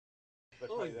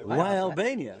Why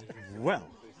Albania? Well,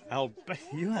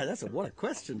 Albania, what a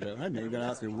question, Joe. I know you're going to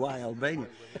ask me why Albania.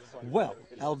 Well,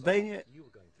 Albania,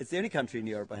 it's the only country in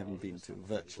Europe I haven't been to,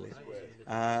 virtually.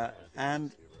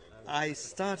 And I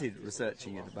started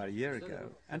researching it about a year ago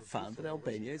and found that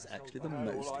Albania is actually the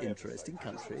most interesting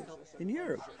country in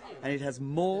Europe. And it has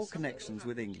more connections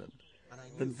with England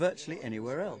than virtually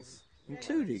anywhere else,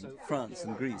 including France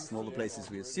and Greece and all the places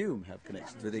we assume have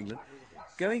connections with England.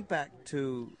 Going back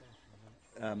to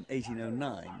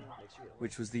 1809,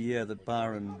 which was the year that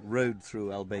Byron rode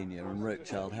through Albania and wrote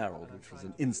Childe Harold, which was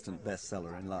an instant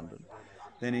bestseller in London.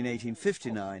 Then in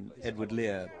 1859, Edward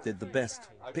Lear did the best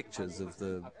pictures of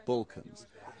the Balkans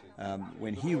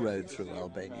when he rode through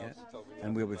Albania,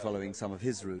 and we'll be following some of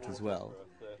his route as well.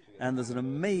 And there's an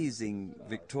amazing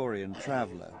Victorian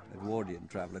traveller, Edwardian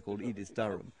traveller, called Edith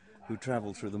Durham, who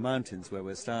travelled through the mountains where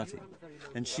we're starting.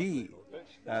 And she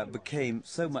became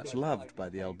so much loved by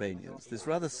the Albanians, this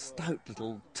rather stout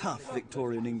little tough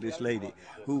Victorian English lady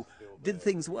who did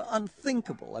things that were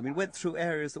unthinkable. I mean, went through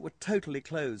areas that were totally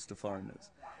closed to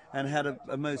foreigners and had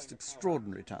a most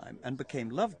extraordinary time and became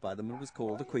loved by them and was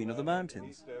called the Queen of the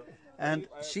Mountains. And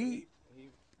she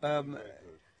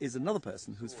is another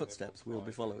person whose footsteps we'll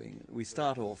be following. We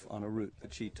start off on a route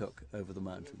that she took over the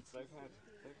mountains.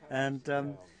 And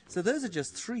so those are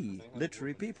just three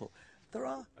literary people.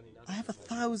 I have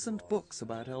 1,000 books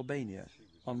about Albania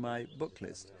on my book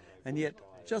list, and yet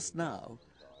just now,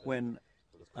 when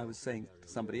I was saying to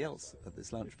somebody else at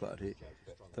this lunch party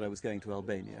that I was going to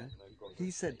Albania, he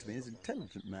said to me, he's an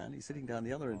intelligent man, he's sitting down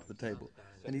the other end of the table,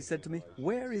 and he said to me,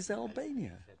 "Where is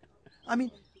Albania?" I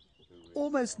mean,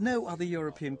 almost no other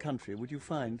European country would you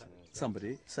find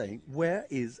somebody saying, "Where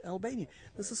is Albania?"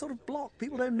 There's a sort of block.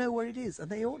 People don't know where it is, and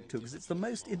they ought to, because it's the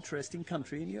most interesting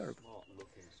country in Europe.